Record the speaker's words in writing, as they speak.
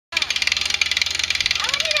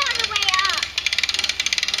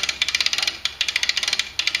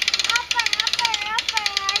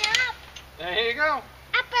go?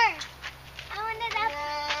 Upper. I want it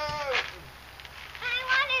upper. I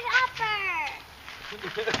want it upper.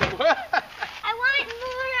 What? I want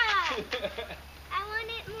more up. I want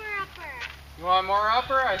it more upper. You want more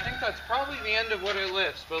upper? I think that's probably the end of what it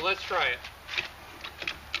lifts, but let's try it.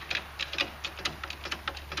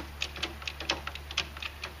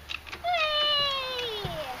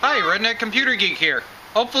 Hi, Redneck Computer Geek here.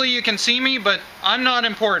 Hopefully you can see me, but I'm not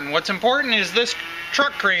important. What's important is this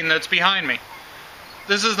truck crane that's behind me.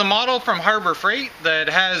 This is the model from Harbor Freight that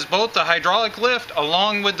has both the hydraulic lift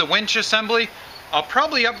along with the winch assembly. I'll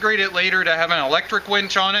probably upgrade it later to have an electric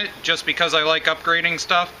winch on it, just because I like upgrading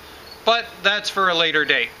stuff, but that's for a later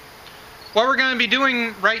date. What we're going to be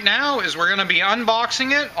doing right now is we're going to be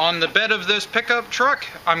unboxing it on the bed of this pickup truck.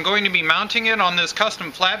 I'm going to be mounting it on this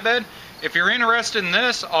custom flatbed. If you're interested in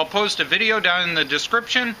this, I'll post a video down in the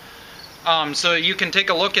description so you can take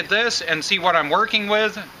a look at this and see what I'm working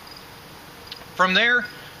with. From there,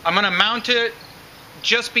 I'm going to mount it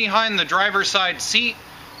just behind the driver's side seat.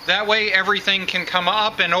 That way everything can come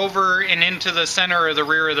up and over and into the center of the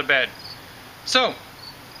rear of the bed. So,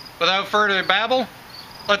 without further babble,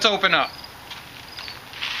 let's open up.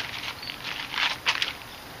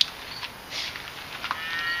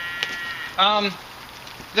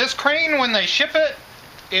 This crane, when they ship it,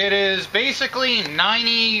 it is basically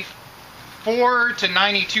 94 to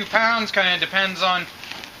 92 pounds, kind of depends on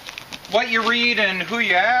what you read and who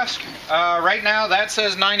you ask. Right now that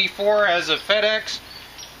says 94 as of FedEx.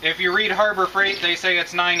 If you read Harbor Freight, they say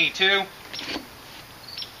it's 92.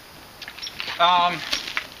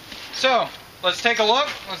 So, let's take a look.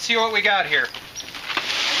 Let's see what we got here.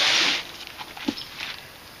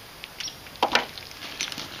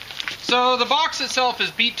 So the box itself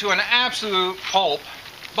is beat to an absolute pulp,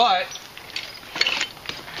 but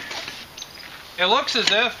it looks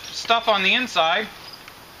as if stuff on the inside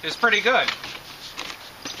is pretty good.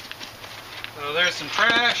 So there's some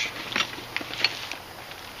trash.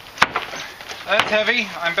 That's heavy.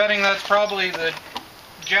 I'm betting that's probably the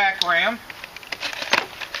jack ram.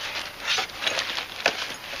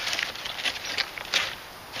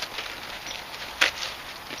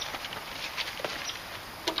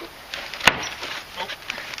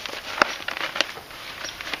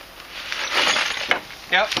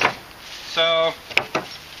 Yep, so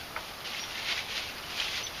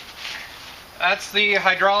that's the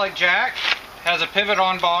hydraulic jack. Has a pivot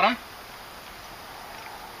on bottom.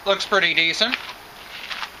 Looks pretty decent.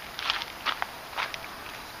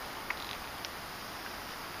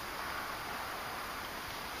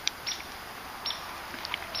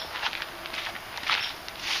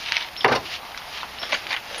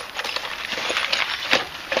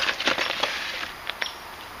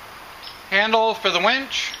 Handle for the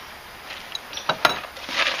winch,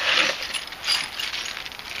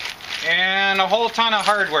 and a whole ton of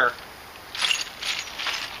hardware.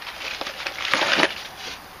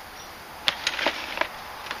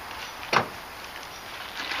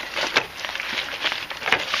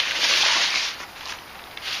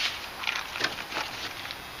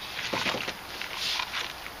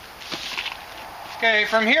 Okay,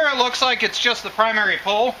 from here it looks like it's just the primary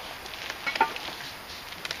pole.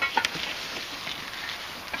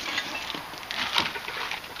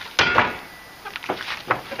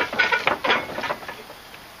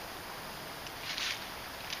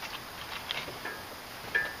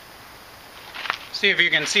 See if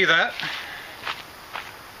you can see that.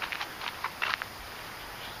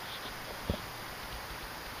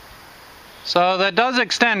 So that does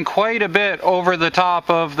extend quite a bit over the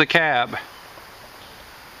top of the cab.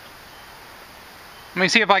 Let me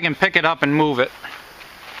see if I can pick it up and move it.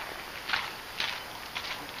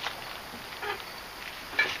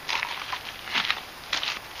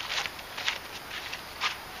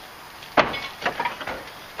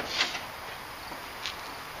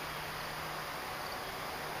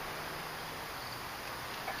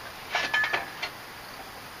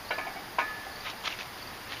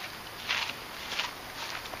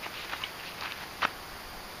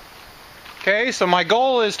 Okay, so my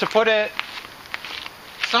goal is to put it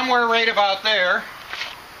somewhere right about there.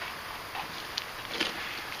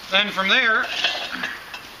 Then from there,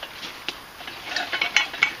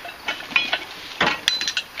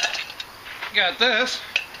 you got this,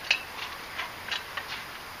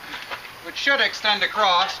 which should extend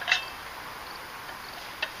across.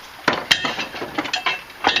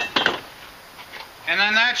 And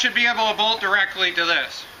then that should be able to bolt directly to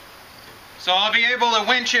this. So I'll be able to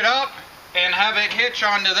winch it up and have it hitch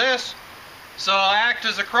onto this, so it'll act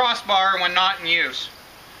as a crossbar when not in use.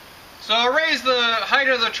 So I'll raise the height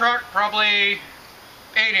of the truck probably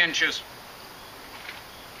 8 inches.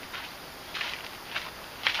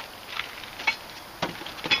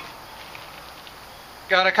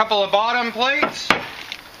 Got a couple of bottom plates,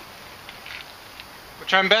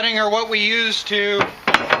 which I'm betting are what we use to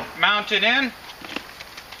mount it in.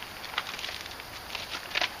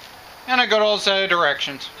 And a good old set of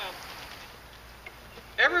directions.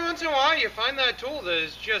 Every once in a while you find that tool that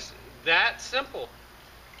is just that simple.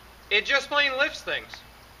 It just plain lifts things.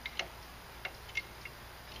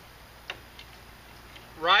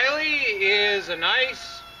 Riley is a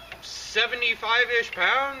nice 75-ish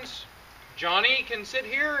pounds. Johnny can sit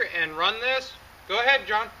here and run this. Go ahead,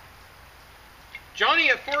 John. Johnny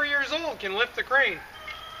at 4 years old can lift the crane.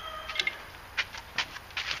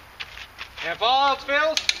 And if all else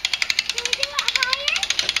fails, Can we do it higher?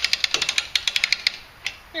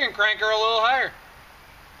 you can crank her a little higher.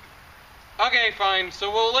 Okay, fine. So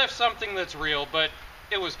we'll lift something that's real, but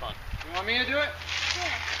it was fun. You want me to do it? Yeah.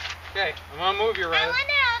 Okay, I'm gonna move you, I Riley. want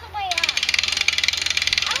it all the way up.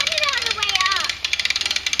 I want it all the way up.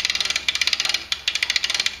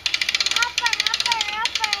 Upper,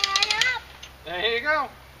 and up. There you go.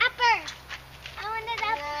 Upper. I want it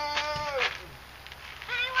up.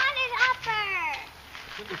 I want it upper.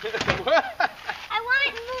 What? I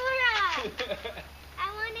want more up. I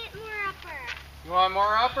want it more upper. You want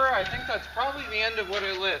more upper? I think that's probably the end of what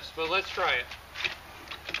it lifts, but let's try it.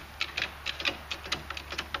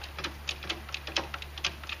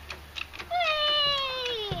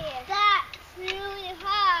 Hey! That's really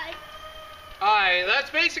hard. Alright,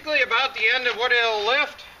 that's basically about the end of what it'll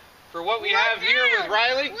lift for what we have here with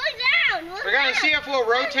Riley. Look down. We're gonna see if we'll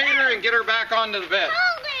rotate her and get her back onto the bed.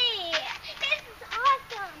 Holy! This is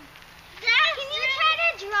awesome. Can you try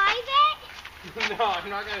to drive it? No, I'm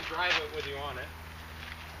not gonna drive it with you on it.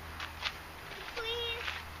 Please.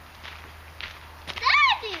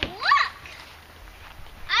 Daddy, look!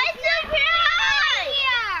 It's up really high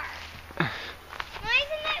here. Why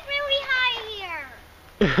isn't it really high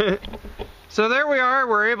here? So there we are.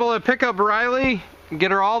 We're able to pick up Riley and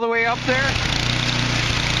get her all the way up there.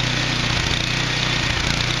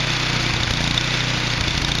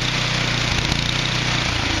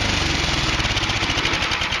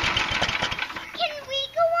 Can we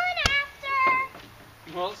go on after?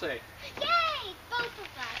 We'll see. Yay, both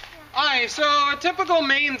of us. Alright, so a typical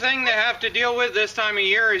main thing they have to deal with this time of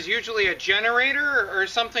year is usually a generator or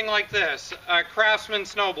something like this, a Craftsman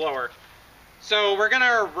snowblower. So we're going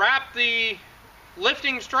to wrap the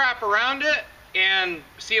lifting strap around it and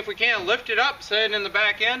see if we can't lift it up, set it in the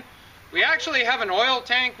back end. We actually have an oil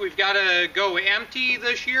tank we've got to go empty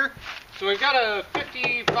this year. So we've got a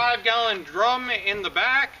 55-gallon drum in the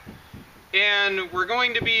back, and we're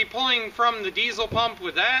going to be pulling from the diesel pump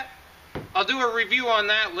with that. I'll do a review on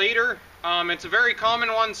that later. It's a very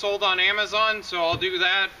common one sold on Amazon, so I'll do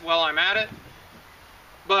that while I'm at it.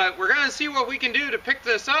 But we're going to see what we can do to pick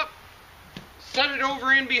this up, set it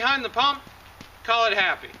over in behind the pump, call it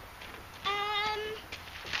happy.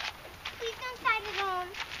 Please don't slide it on.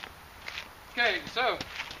 Okay, so,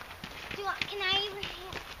 Can I even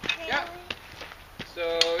Yeah.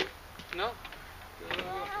 So, no. I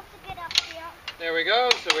have to get up here. There we go,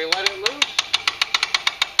 so we let it loose.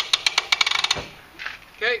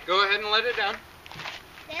 Okay, go ahead and let it down.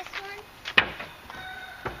 This one?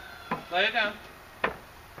 Let it down.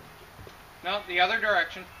 No, the other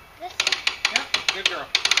direction. This one? Yep, good girl.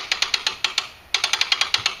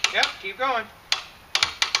 Yep, keep going.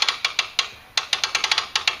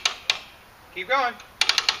 Keep going.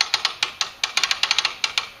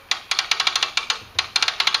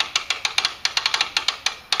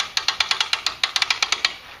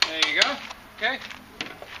 There you go. Okay.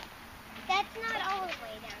 That's not all the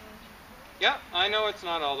way down. Yep, I know it's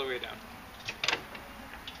not all the way down.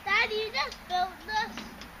 Dad, you just built this?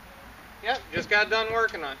 Yep, just got done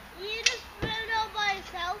working on it. You just built it all by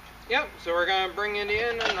yourself? Yep, so we're gonna bring it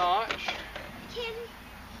in a notch.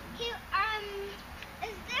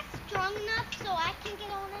 Is this strong enough so I can get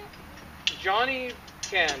on it? Johnny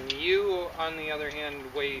can. You, on the other hand,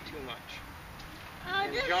 weigh too much.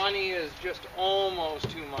 And Johnny is just almost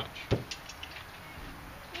too much.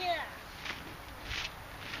 Yeah.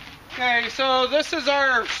 Okay, so this is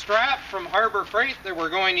our strap from Harbor Freight that we're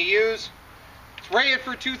going to use. It's rated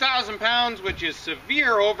for 2,000 pounds, which is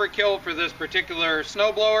severe overkill for this particular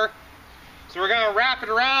snowblower. So we're going to wrap it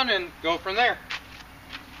around and go from there.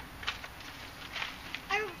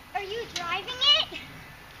 Are you driving it?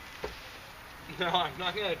 No, I'm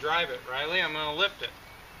not going to drive it, Riley. I'm going to lift it.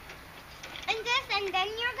 And then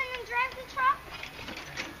you're gonna drive the truck?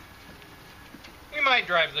 We might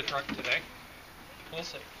drive the truck today. We'll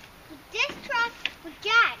see. This truck with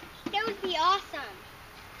Dad, that would be awesome.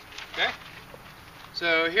 Okay.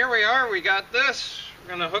 So here we are. We got this. We're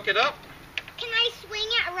going to hook it up. Can I swing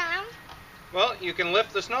it around? Well, you can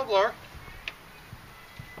lift the snowblower.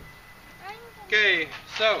 Okay,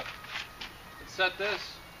 so let's set this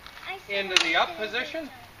into the up position.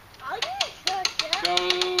 Go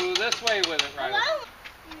this way with it, Riley.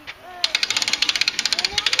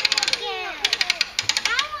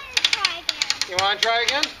 You want to try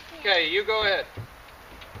again? Okay, you go ahead.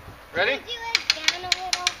 Ready? Do it down a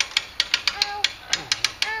little. Ow.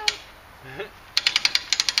 Ow.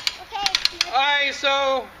 Okay. Alright,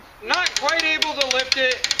 so not quite able to lift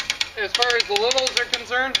it as far as the littles are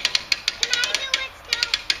concerned. Can I do it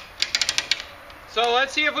still? So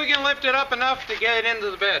let's see if we can lift it up enough to get it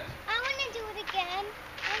into the bed. I want to do it again.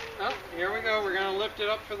 Oh, here we go. We're going to lift it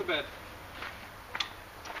up for the bed.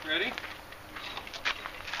 Ready?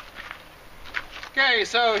 Okay,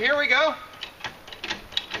 so here we go.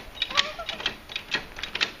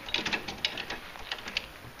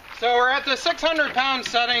 So we're at the 600-pound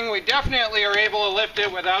setting. We definitely are able to lift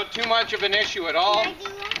it without too much of an issue at all. Can I do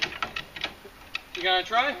that? You gonna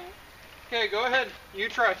try? Okay, go ahead. You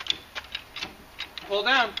try. Pull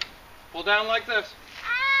down. Pull down like this.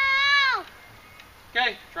 Ow!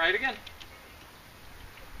 Okay, try it again.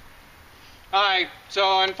 Alright,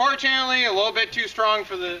 so unfortunately a little bit too strong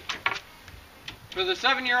for the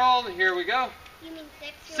 7-year-old. Here we go. You mean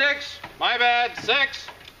 6? 6. My bad. 6.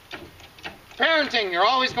 Parenting, you're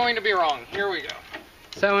always going to be wrong. Here we go.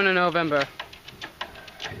 7 in November.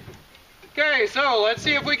 Okay, so let's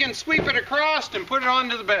see if we can sweep it across and put it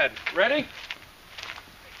onto the bed. Ready?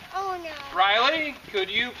 Oh no. Riley, could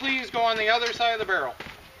you please go on the other side of the barrel?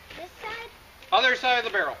 This side? Other side of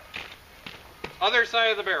the barrel. Other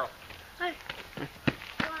side of the barrel. Wow.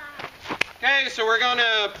 Okay, so we're going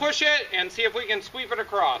to push it and see if we can sweep it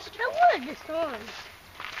across. I want this on.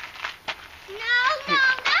 No,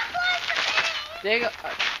 not close to me. There you go.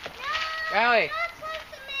 No, Riley. not close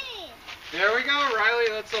to me. There we go, Riley.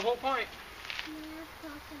 That's the whole point. No, not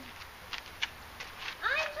close to me.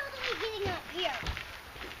 I'm totally getting up here.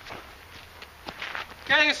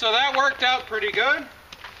 Okay, so that worked out pretty good.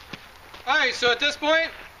 Alright, so at this point,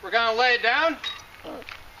 we're going to lay it down.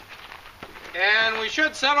 And we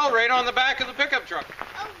should settle right on the back of the pickup truck.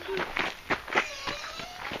 Oh.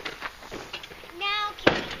 Now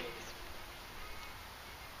can we use?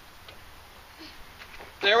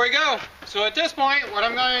 There we go. So at this point, what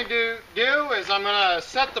I'm going to do is I'm going to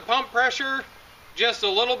set the pump pressure just a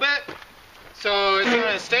little bit. So it's going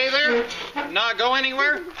to stay there, not go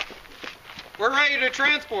anywhere. We're ready to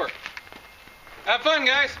transport. Have fun,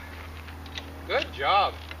 guys. Good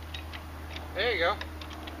job. There you go.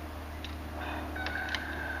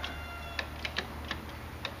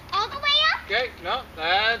 All the way up? Okay, no,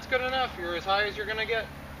 that's good enough. You're as high as you're going to get.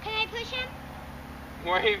 Can I push him?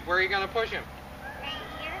 Where are you going to push him? Right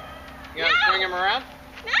here. You going to swing him around?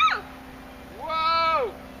 No.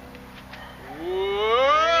 Whoa!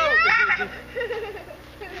 Whoa!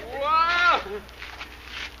 Whoa!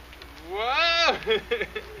 Whoa!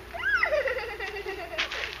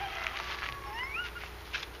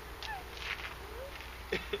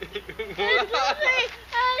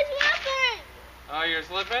 Oh, you're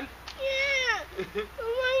slipping? Yeah.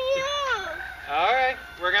 Oh my God. Alright,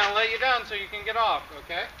 we're going to let you down so you can get off,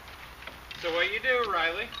 okay? So what you do,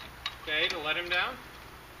 Riley, okay, to let him down,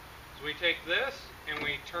 is we take this and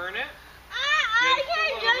we turn it. I Just a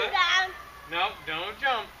can't little jump bit. down. No, don't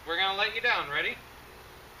jump. We're going to let you down. Ready?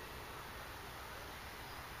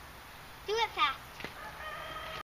 Do it fast.